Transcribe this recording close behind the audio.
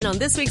On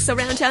this week's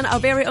Around Town, our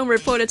very own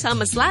reporter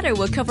Thomas Latter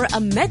will cover a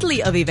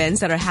medley of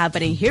events that are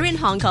happening here in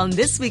Hong Kong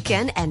this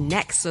weekend and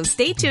next. So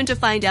stay tuned to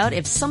find out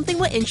if something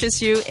will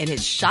interest you in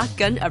its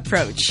shotgun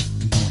approach.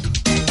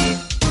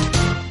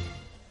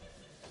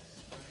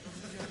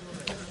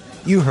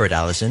 You heard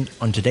Alison.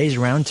 On today's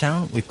Around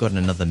Town, we've got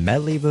another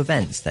medley of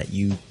events that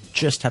you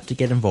just have to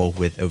get involved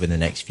with over the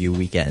next few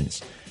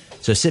weekends.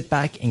 So sit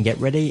back and get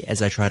ready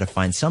as I try to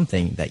find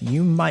something that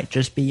you might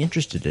just be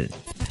interested in.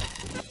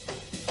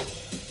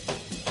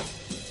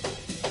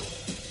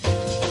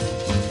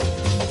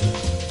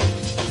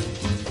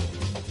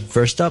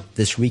 First up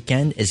this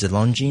weekend is the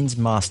Longines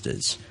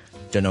Masters.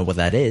 Don't know what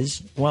that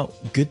is? Well,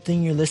 good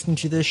thing you're listening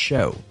to this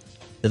show.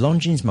 The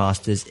Longines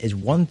Masters is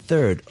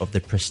 1/3 of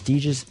the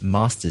prestigious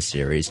Masters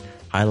series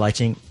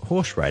highlighting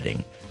horse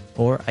riding,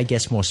 or I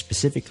guess more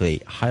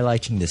specifically,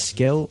 highlighting the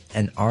skill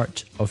and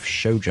art of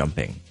show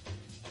jumping.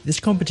 This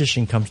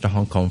competition comes to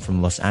Hong Kong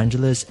from Los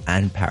Angeles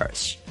and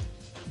Paris.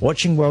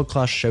 Watching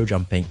world-class show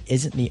jumping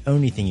isn't the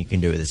only thing you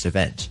can do at this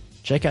event.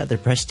 Check out the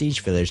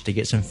Prestige Village to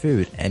get some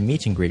food and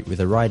meet and greet with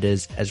the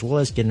riders, as well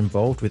as get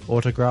involved with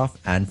autograph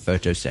and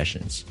photo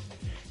sessions.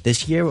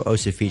 This year will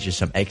also feature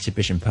some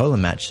exhibition polo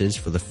matches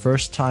for the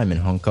first time in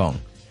Hong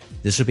Kong.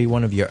 This will be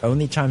one of your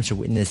only times to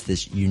witness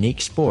this unique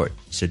sport,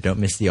 so don't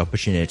miss the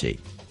opportunity.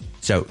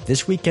 So,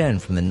 this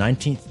weekend from the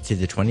 19th to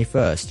the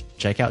 21st,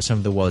 check out some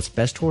of the world's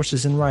best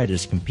horses and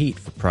riders compete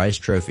for prize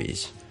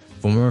trophies.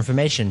 For more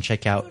information,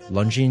 check out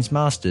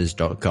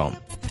longinesmasters.com.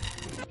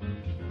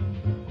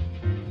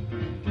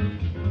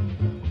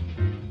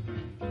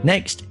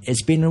 Next,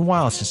 it's been a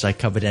while since I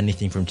covered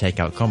anything from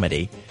Takeout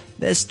Comedy.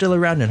 They're still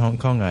around in Hong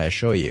Kong, I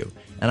assure you,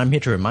 and I'm here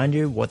to remind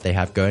you what they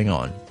have going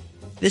on.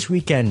 This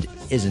weekend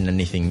isn't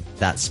anything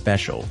that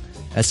special,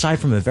 aside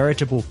from a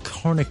veritable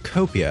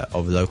cornucopia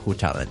of local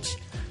talent.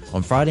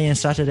 On Friday and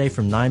Saturday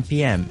from 9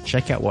 p.m,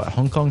 check out what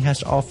Hong Kong has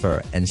to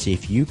offer and see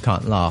if you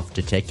can't laugh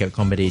to Takeout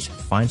Comedy's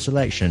fine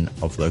selection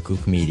of local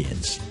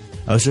comedians.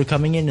 Also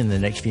coming in the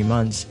next few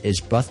months is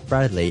Buff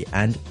Bradley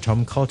and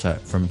Tom Cotter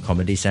from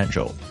Comedy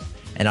Central.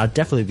 And I'll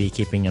definitely be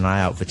keeping an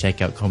eye out for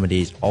Takeout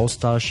Comedy's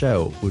All-Star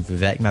Show with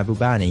Vivek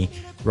Mahbubani,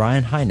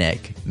 Ryan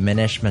Hynek,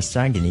 Manesh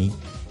Masangini,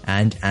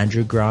 and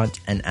Andrew Grant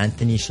and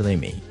Anthony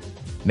Salimi.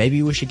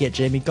 Maybe we should get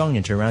Jamie Gong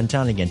into Around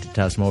Town again to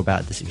tell us more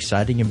about this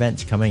exciting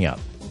event coming up.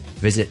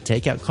 Visit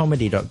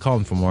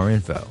takeoutcomedy.com for more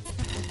info.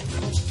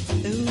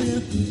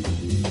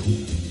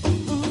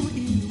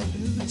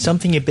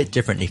 Something a bit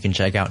different you can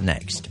check out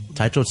next.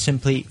 Titled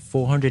simply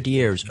 400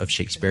 Years of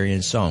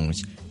Shakespearean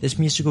Songs, this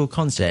musical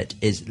concert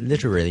is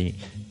literally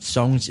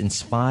songs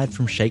inspired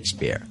from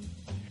Shakespeare.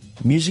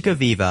 Musica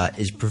Viva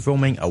is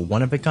performing a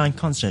one-of-a-kind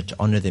concert to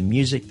honor the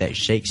music that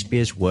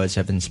Shakespeare's words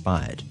have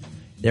inspired.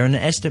 There are an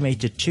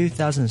estimated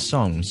 2,000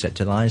 songs set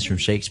to lines from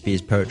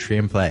Shakespeare's poetry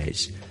and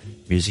plays.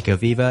 Musica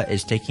Viva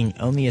is taking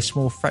only a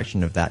small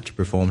fraction of that to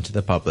perform to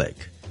the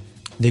public.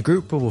 The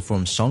group will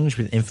perform songs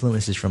with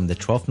influences from The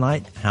Twelfth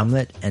Night,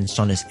 Hamlet, and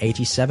Sonnets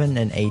 87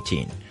 and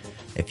 18.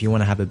 If you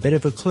want to have a bit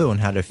of a clue on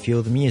how to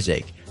feel the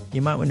music,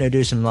 you might want to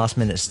do some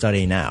last-minute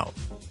study now.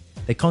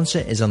 The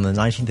concert is on the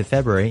 19th of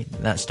February,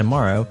 that's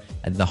tomorrow,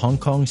 at the Hong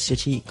Kong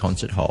City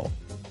Concert Hall.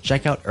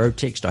 Check out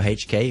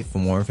urbtix.hk for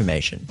more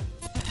information.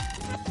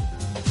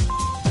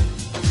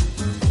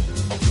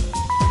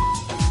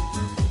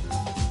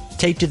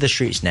 Take to the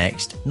streets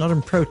next, not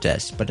in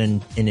protest, but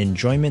in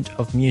enjoyment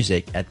of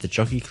music at the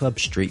Jockey Club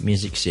Street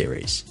Music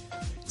Series.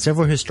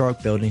 Several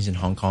historic buildings in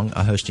Hong Kong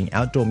are hosting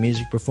outdoor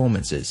music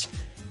performances.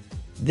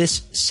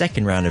 This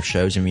second round of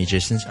shows and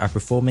musicians are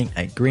performing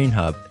at Green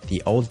Hub,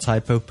 the old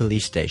Typo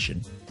police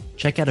station.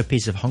 Check out a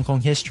piece of Hong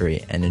Kong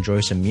history and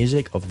enjoy some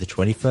music over the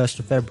 21st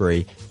of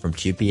February from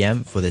 2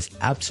 p.m. for this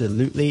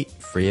absolutely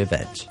free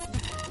event.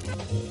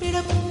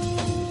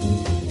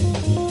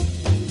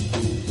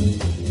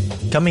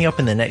 Coming up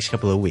in the next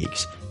couple of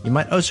weeks, you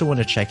might also want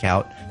to check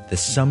out the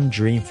Some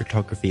Dream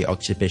Photography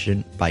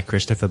exhibition by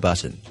Christopher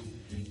Button.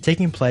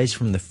 Taking place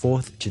from the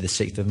 4th to the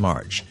 6th of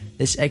March,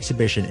 this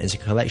exhibition is a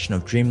collection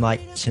of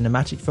dreamlike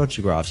cinematic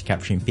photographs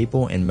capturing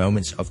people in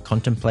moments of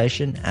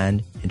contemplation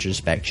and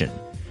introspection.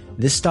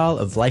 This style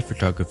of life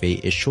photography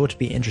is sure to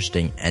be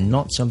interesting and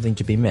not something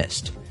to be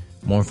missed.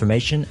 More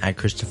information at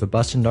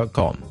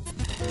christopherbutton.com.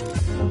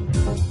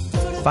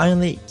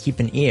 Finally, keep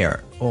an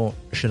ear, or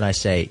should I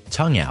say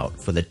tongue out,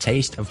 for the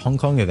Taste of Hong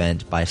Kong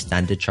event by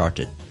Standard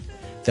Chartered.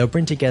 They'll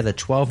bring together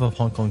 12 of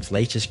Hong Kong's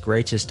latest,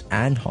 greatest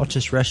and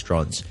hottest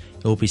restaurants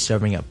who will be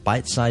serving up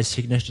bite-sized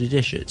signature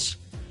dishes.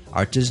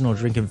 Artisanal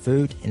drink and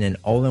food in an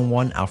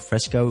all-in-one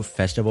alfresco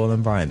festival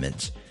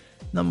environment.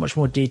 Not much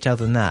more detail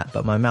than that,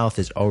 but my mouth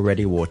is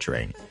already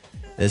watering.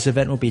 This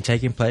event will be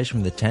taking place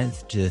from the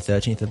 10th to the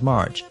 13th of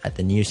March at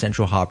the new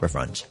Central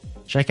Harbourfront.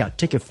 Check out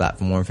Ticketflat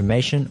for more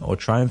information or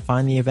try and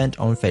find the event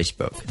on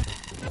Facebook.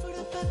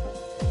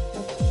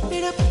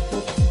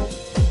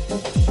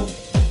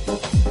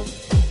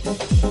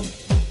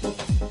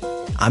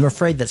 I'm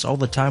afraid that's all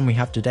the time we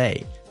have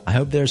today. I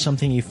hope there is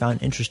something you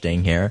found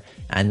interesting here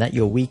and that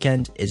your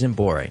weekend isn't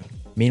boring.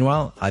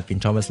 Meanwhile, I've been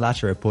Thomas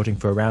Latter reporting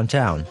for Around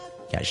Town.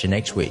 Catch you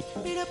next week.